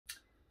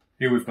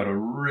Here we've got a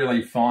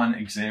really fine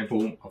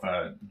example of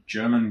a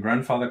German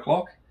grandfather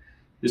clock.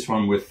 This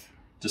one with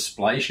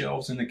display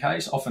shelves in the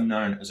case, often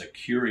known as a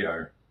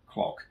Curio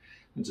clock.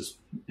 It just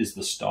is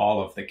the style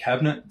of the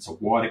cabinet. It's a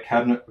wider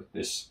cabinet with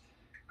this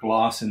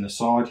glass in the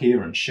side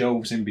here and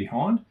shelves in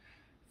behind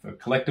for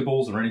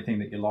collectibles or anything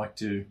that you like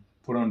to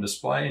put on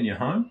display in your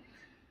home.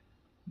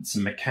 It's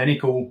a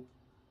mechanical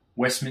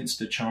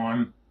Westminster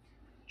chime,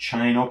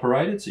 chain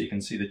operated, so you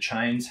can see the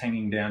chains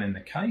hanging down in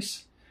the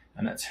case,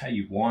 and that's how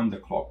you wind the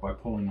clock, by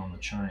pulling on the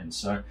chain.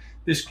 So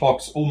this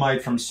clock's all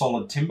made from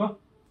solid timber,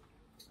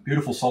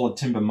 beautiful solid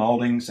timber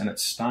mouldings, and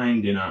it's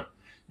stained in a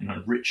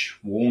rich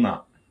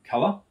walnut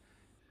colour.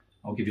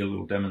 I'll give you a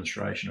little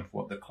demonstration of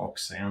what the clock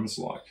sounds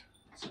like.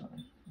 So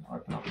I'll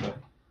open up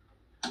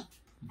the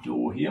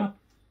door here.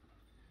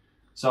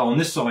 So on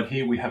this side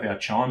here we have our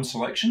chime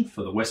selection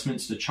for the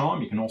Westminster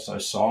chime. You can also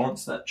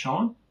silence that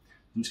chime.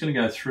 I'm just going to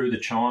go through the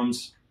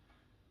chimes.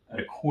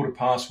 At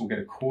 1/4 we'll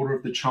get 1/4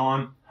 of the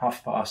chime,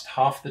 1/2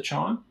 half the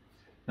chime.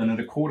 Then at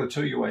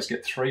 1/4 you always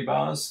get 3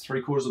 bars,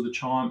 3/4 of the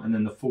chime, and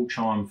then the full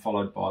chime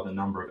followed by the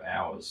number of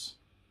hours.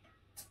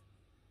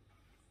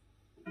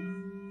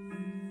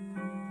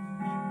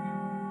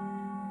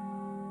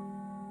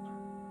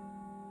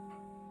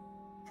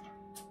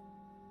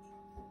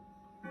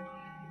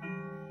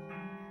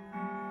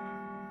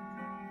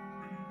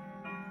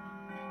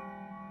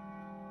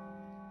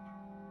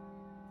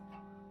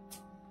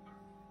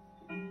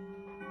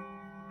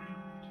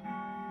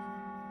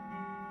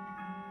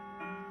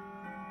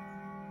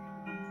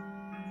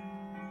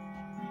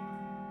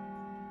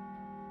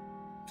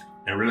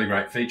 A really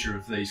great feature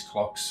of these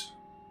clocks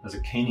is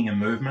a keening and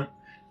movement,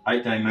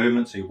 8-day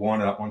movement, so you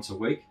wind it up once a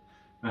week.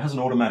 It has an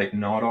automatic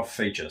night off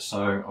feature,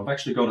 so I've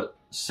actually got it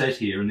set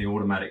here in the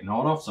automatic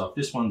night off. So if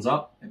this one's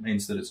up, it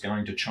means that it's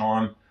going to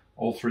chime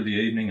all through the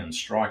evening and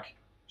strike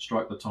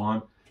the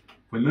time.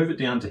 If we move it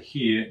down to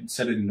here and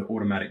set it into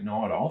automatic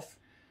night off,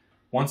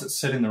 once it's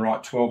set in the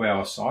right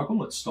 12-hour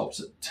cycle, it stops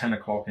at 10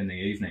 o'clock in the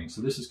evening.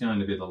 So this is going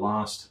to be the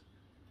last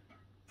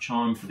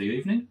chime for the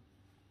evening.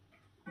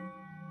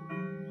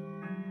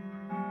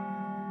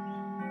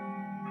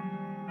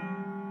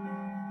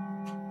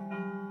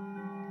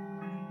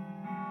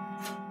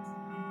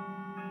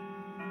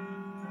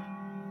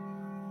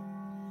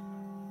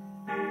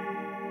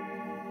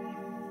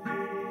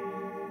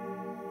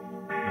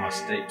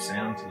 Nice deep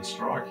sound to the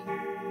strike.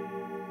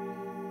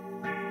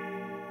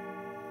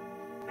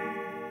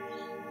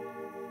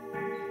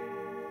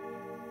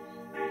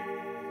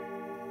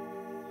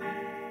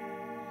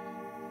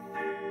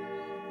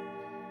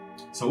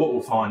 So what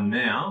we'll find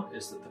now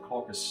is that the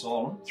clock is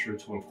silent through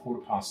to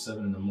 7:15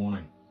 in the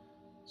morning.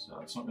 So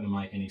it's not going to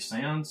make any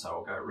sound, so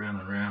I'll go round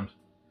and round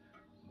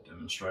and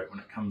demonstrate when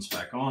it comes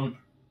back on.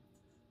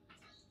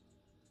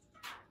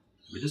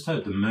 We just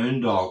heard the moon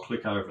dial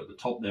click over at the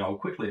top there. I'll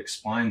quickly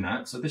explain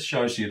that. So this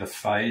shows you the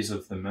phase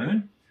of the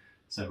moon.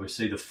 So we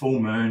see the full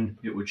moon,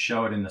 it would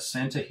show it in the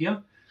center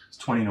here. It's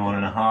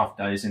 29.5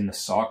 days in the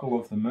cycle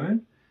of the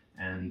moon.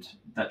 And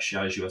that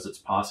shows you as it's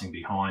passing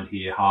behind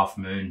here, half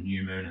moon,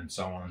 new moon, and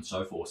so on and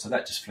so forth. So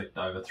that just flicked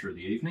over through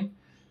the evening.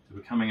 So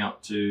we're coming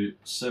up to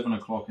 7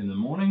 o'clock in the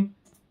morning,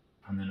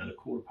 and then at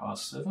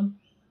 7:15,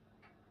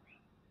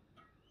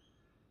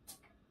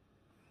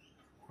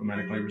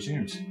 automatically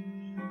resumes.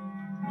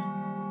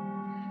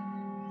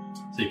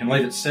 So you can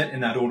leave it set in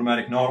that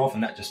automatic night off,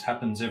 and that just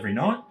happens every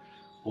night.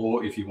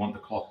 Or if you want the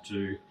clock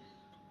to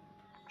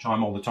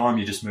chime all the time,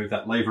 you just move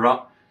that lever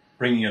up.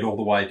 Bringing it all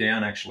the way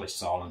down actually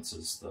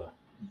silences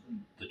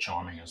the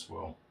chiming as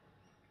well.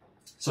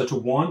 So to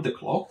wind the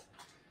clock,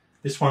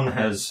 this one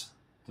has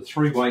the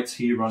 3 weights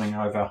here running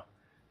over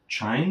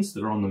chains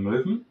that are on the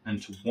movement,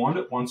 and to wind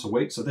it once a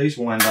week, so these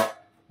will end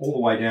up all the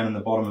way down in the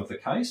bottom of the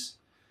case.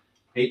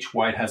 Each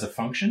weight has a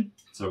function.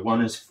 So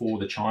one is for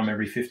the chime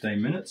every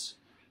 15 minutes.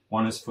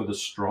 One is for the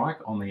strike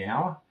on the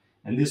hour,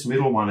 and this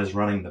middle one is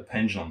running the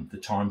pendulum, the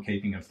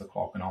timekeeping of the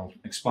clock, and I'll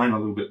explain a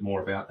little bit more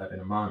about that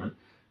in a moment.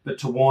 But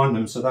to wind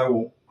them, so they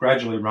will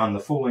gradually run the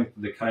full length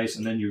of the case,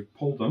 and then you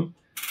pull them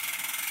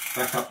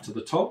back up to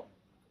the top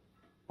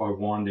by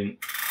winding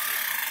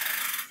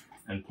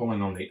and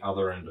pulling on the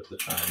other end of the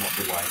chain, not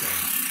the weight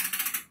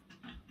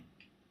end.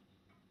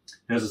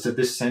 And as I said,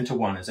 this center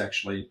one is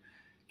actually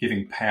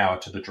giving power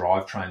to the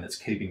drivetrain that's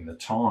keeping the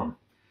time.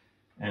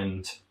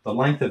 And the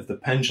length of the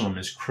pendulum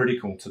is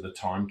critical to the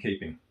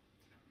timekeeping.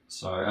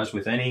 So as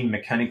with any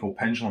mechanical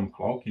pendulum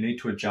clock, you need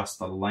to adjust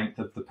the length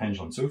of the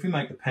pendulum. So if you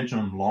make the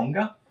pendulum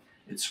longer,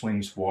 it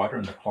swings wider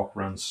and the clock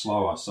runs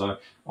slower. So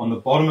on the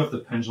bottom of the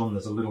pendulum,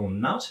 there's a little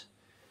nut,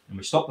 and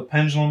we stop the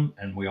pendulum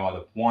and we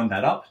either wind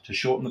that up to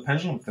shorten the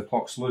pendulum if the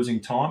clock's losing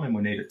time and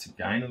we need it to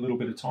gain a little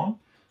bit of time,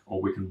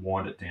 or we can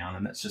wind it down,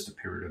 and that's just a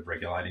period of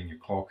regulating your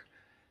clock.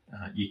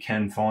 You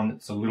can find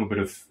it's a little bit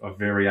of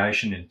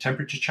variation in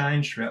temperature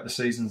change throughout the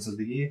seasons of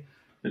the year,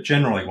 but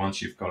generally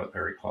once you've got it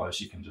very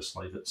close, you can just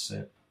leave it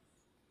set.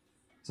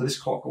 So this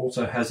clock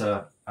also has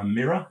a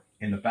mirror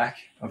in the back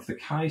of the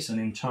case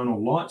and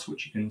internal lights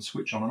which you can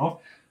switch on and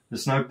off.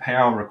 There's no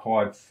power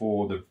required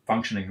for the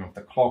functioning of the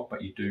clock,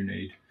 but you do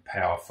need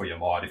power for your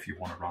light if you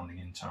want to run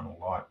the internal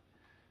light.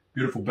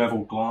 Beautiful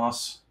beveled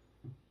glass,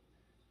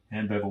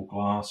 hand beveled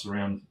glass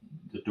around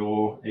the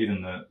door,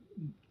 even the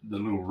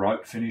little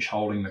rope finish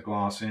holding the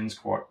glass ends,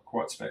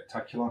 quite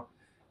spectacular.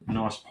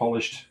 Nice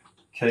polished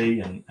key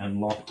and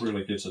lock,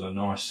 really gives it a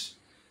nice,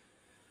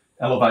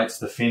 elevates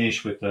the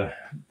finish with the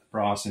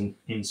brass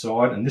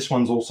inside. And this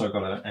one's also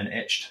got an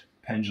etched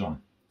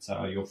pendulum.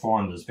 So you'll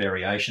find there's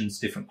variations,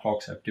 different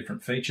clocks have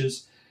different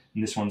features.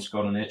 And this one's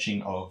got an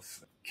etching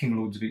of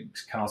King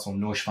Ludwig's Castle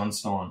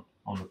Neuschwanstein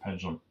on the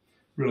pendulum.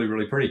 Really,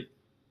 really pretty.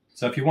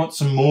 So if you want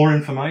some more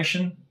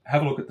information,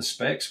 have a look at the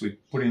specs. We've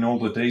put in all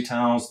the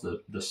details,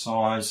 the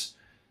size,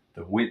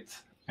 the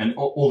width, and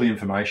all the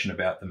information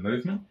about the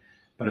movement.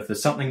 But if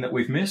there's something that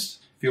we've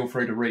missed, feel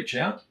free to reach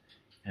out,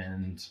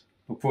 and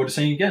look forward to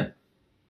seeing you again.